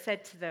Spirit,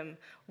 said to them,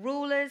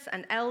 'Rulers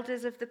and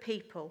elders of the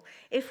people,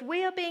 if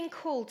we are being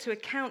called to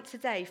account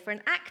today for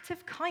an act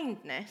of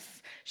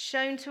kindness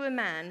shown to a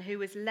man who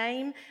was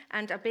lame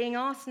and are being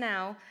asked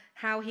now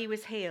how he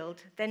was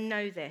healed, then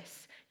know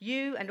this,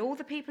 you and all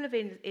the people of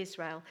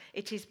Israel,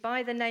 it is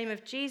by the name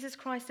of Jesus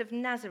Christ of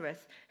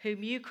Nazareth,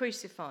 whom you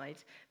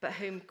crucified, but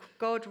whom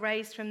God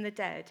raised from the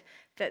dead,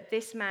 that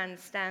this man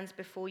stands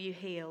before you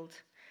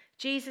healed.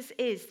 Jesus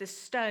is the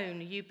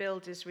stone you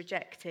builders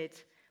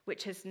rejected,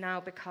 which has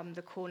now become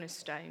the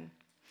cornerstone.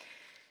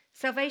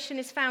 Salvation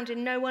is found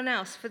in no one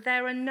else, for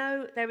there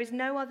is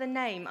no other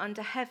name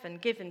under heaven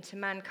given to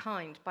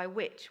mankind by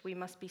which we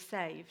must be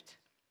saved.'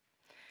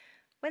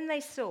 When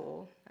they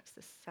saw," that's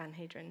the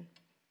Sanhedrin,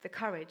 "the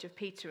courage of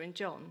Peter and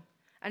John,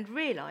 and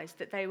realized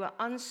that they were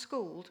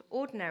unschooled,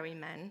 ordinary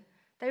men,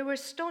 they were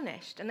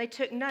astonished, and they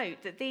took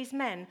note that these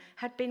men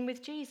had been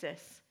with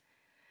Jesus.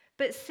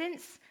 But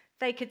since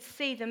they could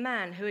see the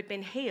man who had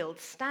been healed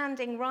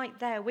standing right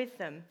there with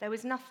them, there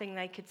was nothing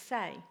they could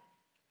say.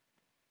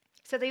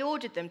 So they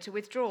ordered them to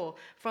withdraw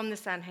from the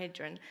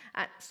Sanhedrin,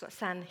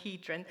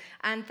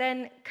 and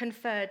then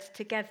conferred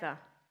together."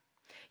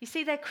 You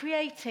see, they're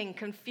creating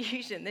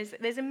confusion.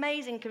 There's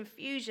amazing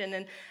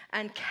confusion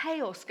and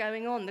chaos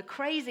going on. The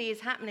crazy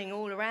is happening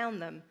all around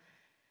them.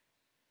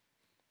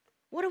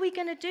 "What are we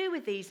going to do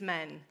with these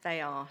men?" they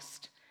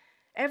asked.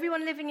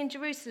 "Everyone living in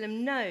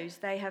Jerusalem knows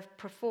they have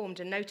performed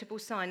a notable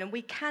sign, and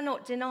we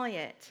cannot deny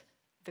it."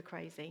 The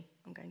crazy,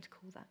 I'm going to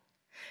call that.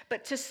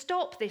 "But to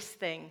stop this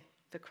thing,"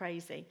 the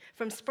crazy,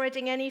 "from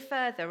spreading any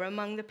further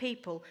among the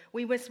people,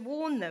 we must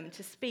warn them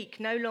to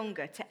speak no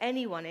longer to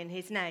anyone in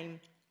his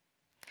name."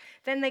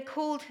 Then they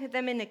called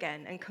them in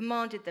again and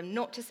commanded them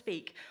not to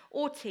speak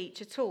or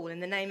teach at all in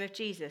the name of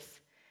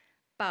Jesus.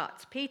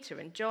 But Peter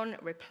and John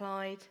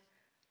replied,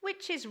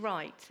 "Which is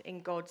right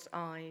in God's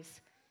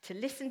eyes? To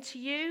listen to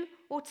you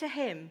or to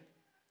him?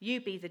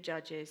 You be the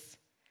judges.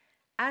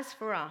 As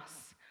for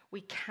us,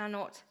 we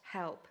cannot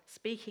help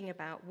speaking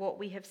about what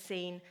we have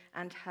seen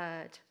and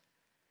heard."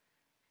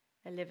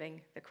 They're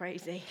living the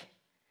crazy.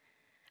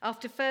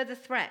 After further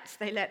threats,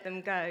 they let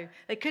them go.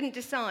 They couldn't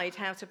decide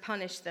how to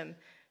punish them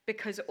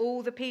because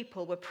all the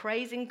people were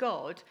praising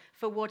God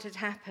for what had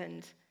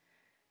happened.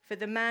 For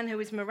the man who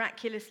was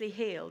miraculously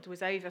healed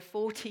was over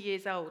 40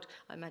 years old.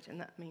 I imagine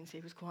that means he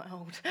was quite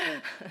old.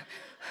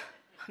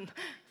 I'm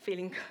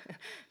feeling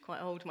quite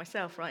old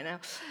myself right now.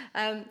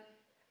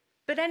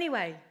 But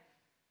anyway,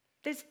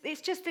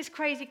 it's just this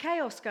crazy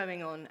chaos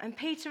going on. And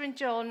Peter and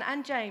John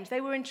and James,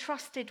 they were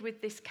entrusted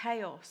with this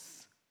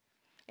chaos,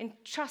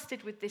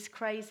 entrusted with this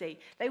crazy.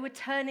 They were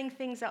turning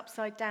things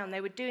upside down.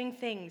 They were doing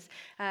things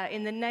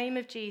in the name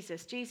of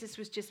Jesus. Jesus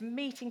was just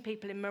meeting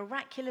people in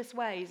miraculous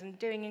ways and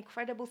doing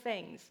incredible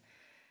things.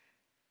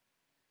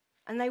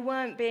 And they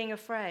weren't being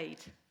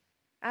afraid.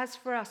 As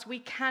for us, we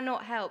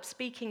cannot help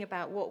speaking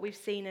about what we've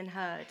seen and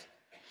heard.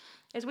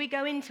 As we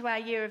go into our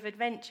year of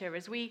adventure,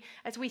 as we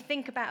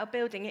think about our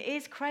building, it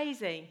is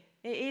crazy.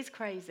 It is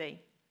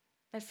crazy.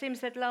 As Sim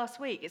said last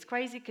week, it's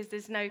crazy because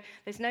there's no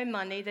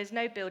money, there's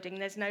no building,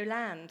 there's no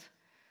land.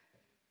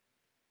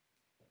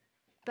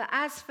 But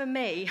as for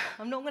me,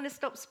 I'm not going to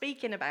stop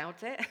speaking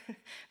about it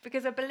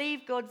because I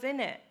believe God's in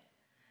it.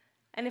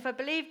 And if I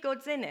believe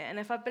God's in it, and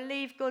if I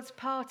believe God's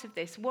part of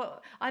this,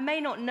 I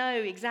may not know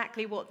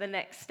exactly what the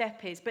next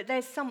step is, but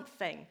there's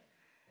something.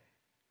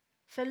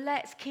 So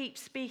let's keep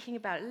speaking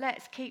about it.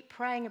 Let's keep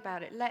praying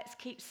about it. Let's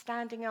keep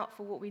standing up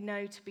for what we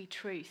know to be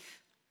truth.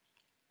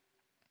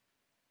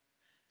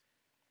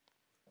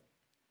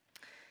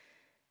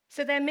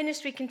 So their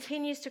ministry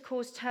continues to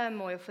cause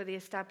turmoil for the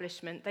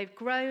establishment. They've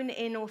grown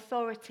in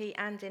authority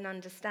and in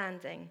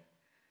understanding.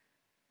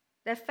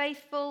 They're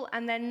faithful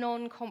and they're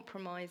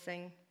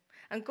non-compromising.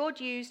 And God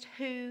used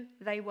who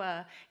they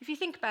were. If you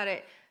think about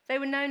it, they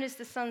were known as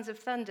the Sons of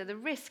Thunder. The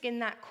risk in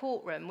that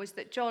courtroom was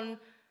that John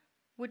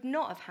would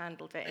not have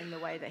handled it in the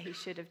way that he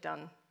should have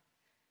done.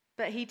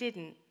 But he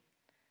didn't.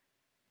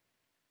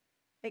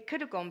 It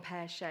could have gone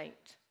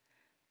pear-shaped.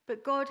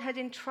 But God had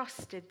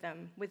entrusted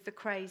them with the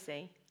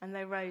crazy, and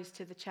they rose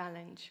to the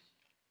challenge.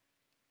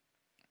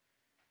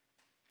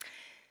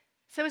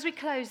 So as we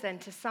close then,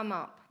 to sum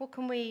up, what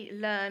can we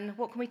learn,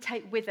 what can we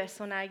take with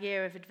us on our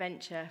year of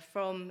adventure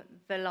from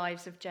the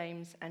lives of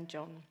James and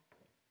John?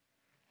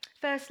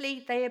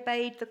 Firstly, they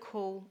obeyed the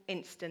call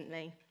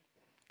instantly.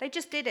 They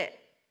just did it.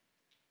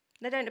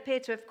 They don't appear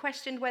to have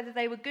questioned whether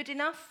they were good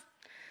enough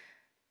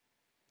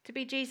to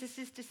be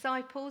Jesus'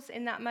 disciples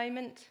in that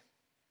moment.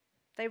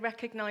 They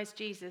recognized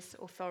Jesus'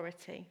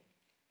 authority.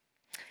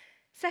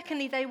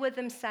 Secondly, they were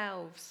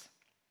themselves.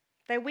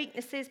 Their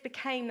weaknesses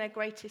became their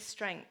greatest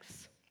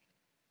strengths.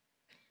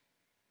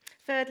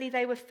 Thirdly,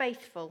 they were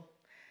faithful.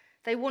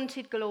 They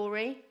wanted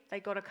glory.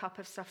 They got a cup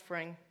of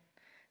suffering.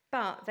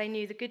 But they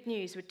knew the good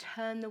news would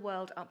turn the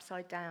world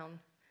upside down.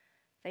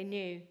 They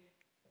knew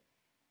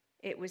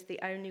It was the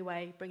only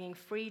way, bringing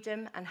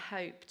freedom and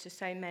hope to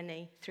so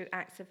many through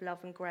acts of love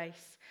and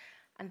grace.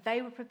 And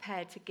they were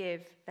prepared to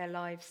give their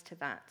lives to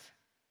that.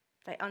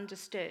 They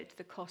understood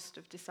the cost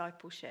of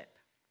discipleship.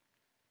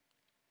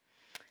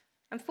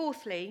 And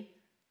fourthly,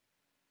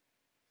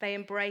 they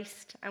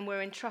embraced and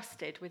were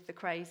entrusted with the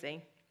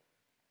crazy.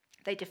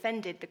 They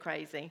defended the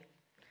crazy.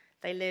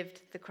 They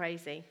lived the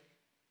crazy.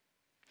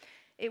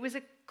 It was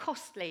a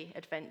costly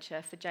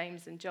adventure for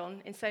James and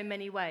John in so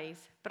many ways,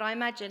 but I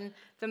imagine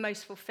the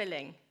most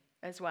fulfilling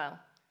as well.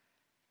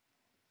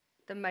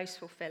 The most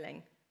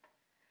fulfilling.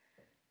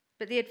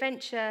 But the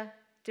adventure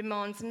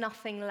demands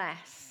nothing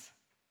less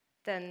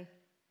than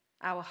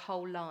our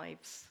whole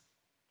lives.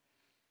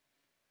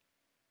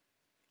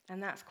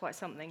 And that's quite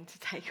something to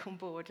take on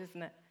board,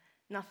 isn't it?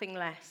 Nothing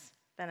less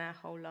than our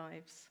whole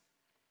lives.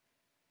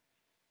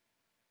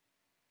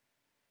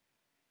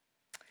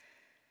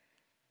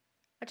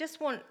 I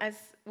just want, as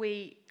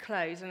we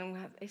close, and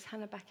is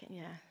Hannah back in?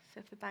 Yeah, so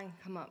if the band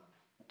come up,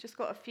 just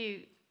got a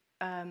few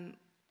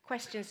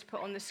questions to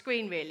put on the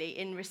screen, really,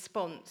 in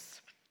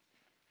response.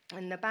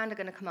 And the band are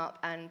going to come up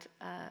and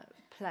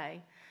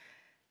play.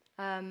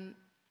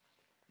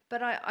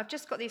 But I've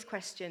just got these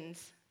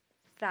questions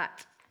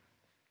that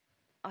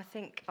I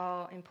think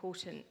are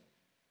important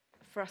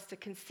for us to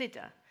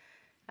consider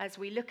as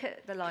we look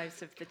at the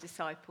lives of the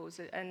disciples,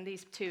 and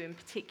these two in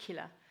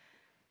particular.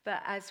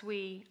 But as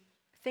we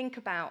think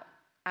about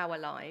our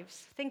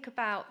lives, think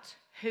about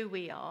who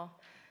we are,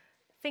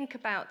 think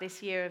about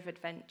this year of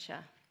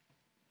adventure.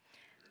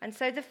 And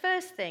so the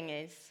first thing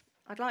is,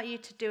 I'd like you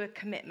to do a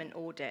commitment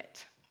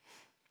audit.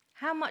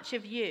 How much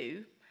of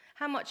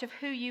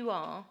who you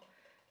are,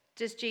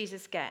 does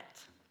Jesus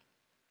get?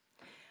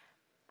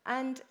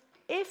 And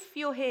if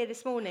you're here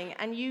this morning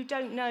and you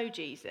don't know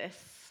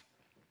Jesus,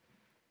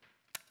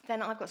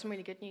 then I've got some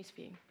really good news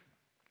for you.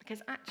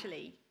 Because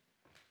actually,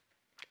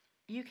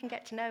 you can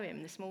get to know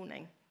him this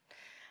morning.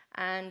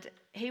 And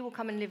he will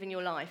come and live in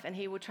your life, and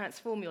he will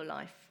transform your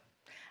life.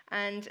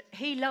 And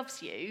he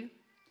loves you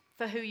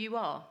for who you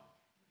are.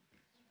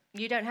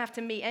 You don't have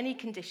to meet any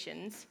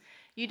conditions.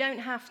 You don't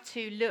have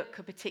to look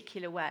a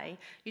particular way.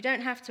 You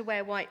don't have to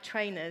wear white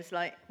trainers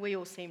like we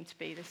all seem to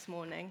be this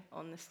morning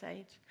on the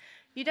stage.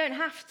 You don't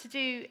have to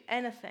do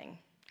anything.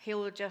 He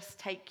will just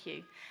take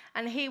you.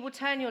 And he will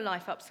turn your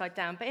life upside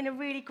down, but in a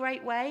really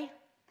great way,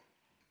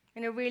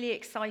 in a really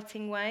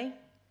exciting way.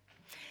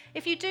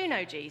 If you do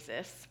know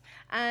Jesus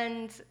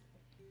and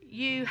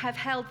you have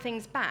held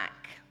things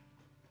back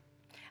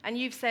and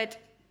you've said,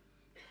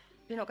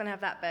 you're not going to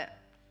have that bit,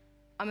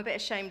 I'm a bit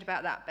ashamed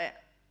about that bit,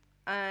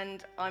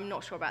 and I'm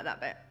not sure about that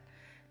bit,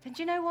 then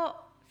do you know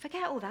what?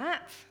 Forget all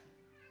that.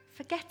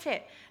 Forget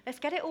it. Let's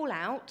get it all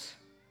out.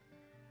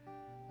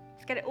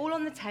 Let's get it all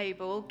on the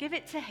table, give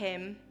it to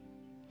him,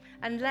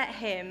 and let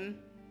him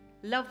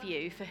love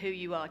you for who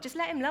you are. Just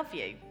let him love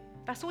you.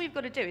 That's all you've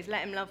got to do, is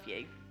let him love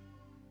you.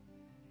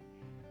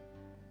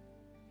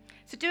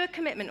 So do a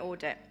commitment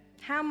audit.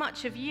 How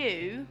much of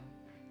you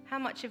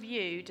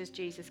does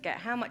Jesus get?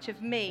 How much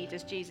of me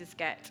does Jesus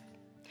get?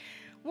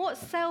 What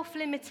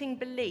self-limiting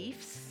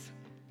beliefs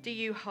do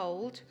you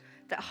hold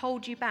that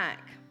hold you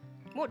back?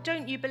 What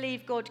don't you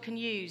believe God can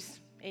use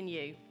in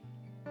you?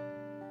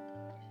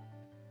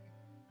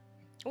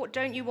 What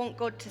don't you want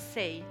God to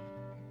see?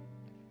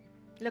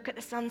 Look at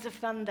the sons of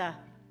thunder.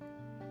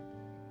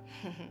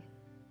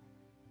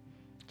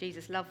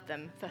 Jesus loved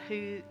them for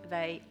who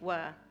they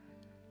were.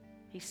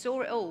 He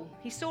saw it all.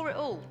 He saw it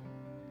all.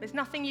 There's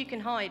nothing you can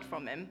hide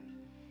from him.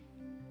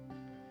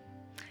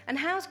 And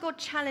how's God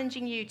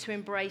challenging you to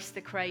embrace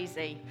the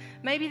crazy?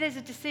 Maybe there's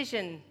a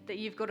decision that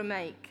you've got to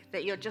make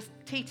that you're just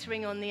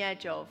teetering on the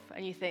edge of,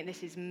 and you think,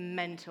 this is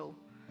mental.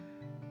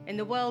 In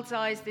the world's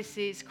eyes, this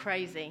is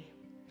crazy.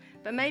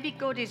 But maybe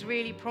God is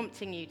really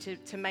prompting you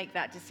to make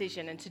that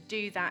decision and to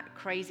do that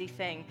crazy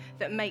thing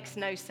that makes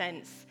no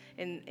sense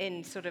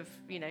in sort of,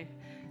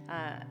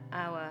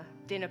 our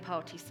dinner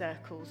party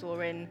circles,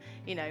 or in,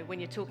 when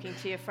you're talking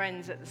to your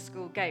friends at the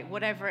school gate,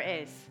 whatever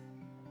it is.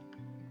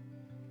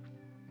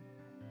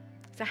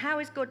 So how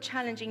is God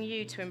challenging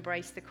you to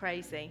embrace the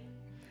crazy?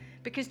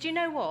 Because do you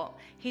know what?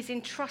 He's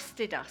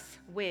entrusted us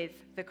with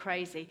the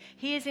crazy.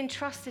 He has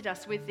entrusted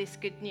us with this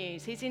good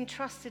news. He's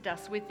entrusted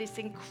us with this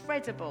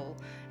incredible,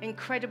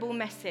 incredible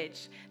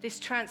message, this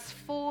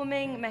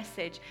transforming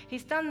message.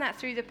 He's done that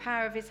through the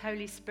power of his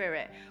Holy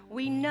Spirit.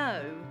 We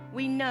know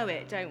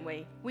it, don't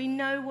we? We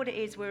know what it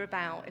is we're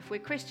about. If we're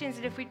Christians,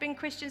 and if we've been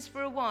Christians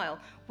for a while,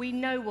 we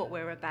know what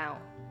we're about.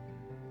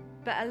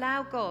 But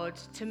allow God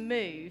to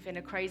move in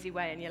a crazy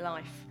way in your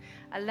life.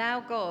 Allow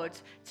God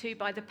to,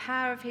 by the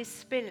power of his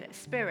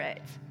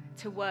Spirit,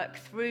 to work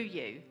through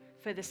you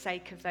for the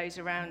sake of those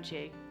around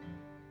you.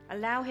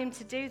 Allow him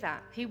to do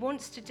that. He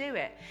wants to do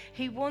it.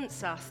 He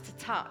wants us to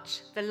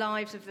touch the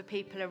lives of the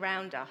people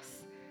around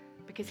us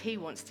because he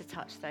wants to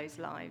touch those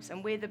lives.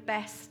 And we're the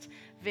best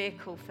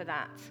vehicle for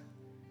that.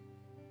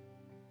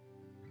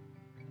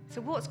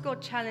 So what's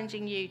God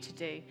challenging you to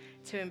do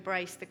to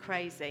embrace the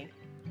crazy?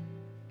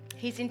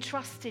 He's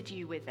entrusted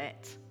you with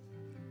it.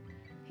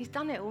 He's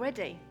done it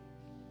already.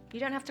 You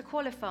don't have to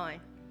qualify.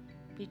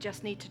 You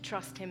just need to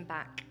trust him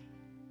back.